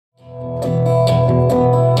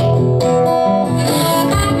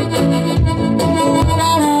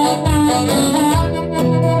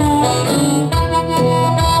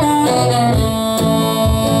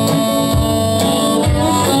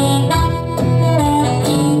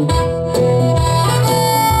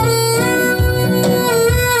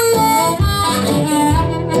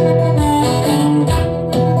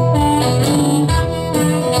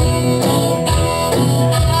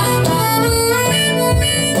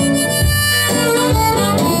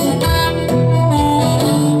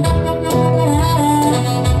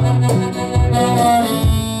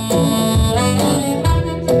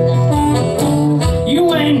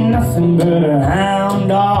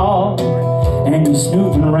you're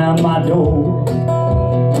snooping around my door.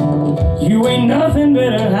 You ain't nothing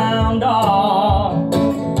but a hound dog,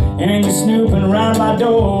 and you're snooping around my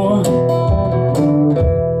door.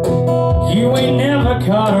 You ain't never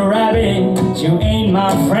caught a rabbit, you ain't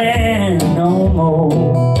my friend no more.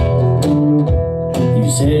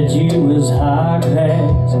 You said you was high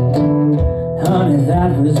class, honey,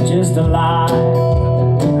 that was just a lie.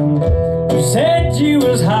 You said you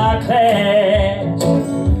was high class,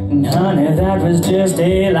 and honey, that was just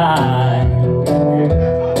a lie.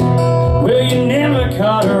 Well, you never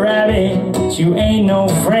caught a rabbit, you ain't no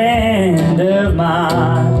friend of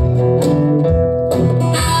mine.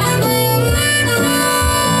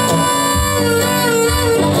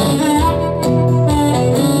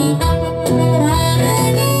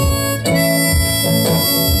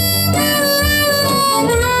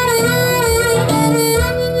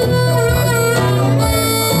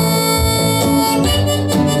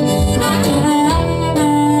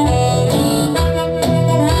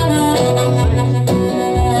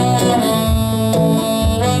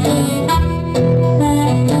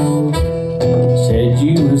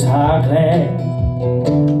 You was high class,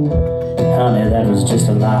 honey, that was just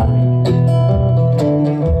a lie.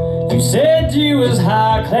 You said you was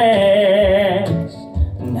high class,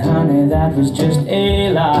 and honey, that was just a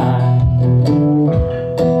lie.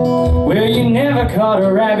 Well, you never caught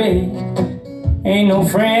a rabbit, ain't no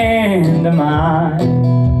friend of mine.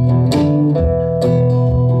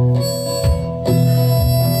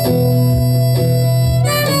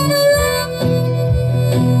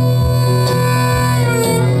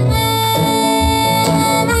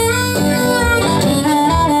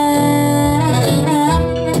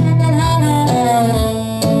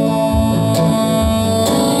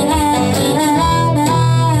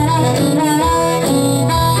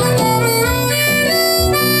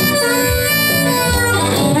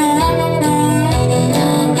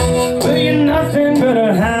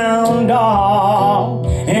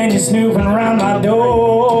 And you're snooping around my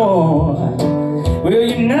door. Well,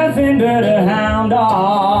 you're nothing but a hound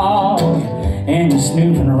dog, and you're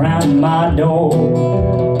snooping around my door.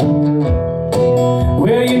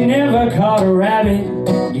 Well, you never caught a rabbit,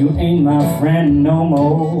 you ain't my friend no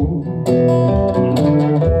more.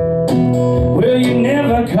 Well, you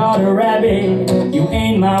never caught a rabbit, you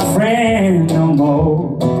ain't my friend no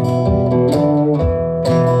more.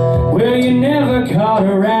 Well, you never caught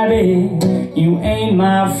a rabbit, you ain't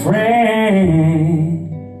my friend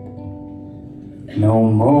no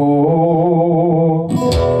more.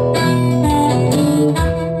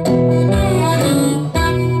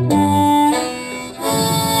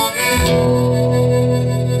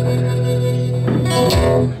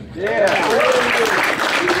 Yeah.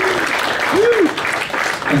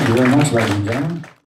 Thank you very much, ladies and gentlemen.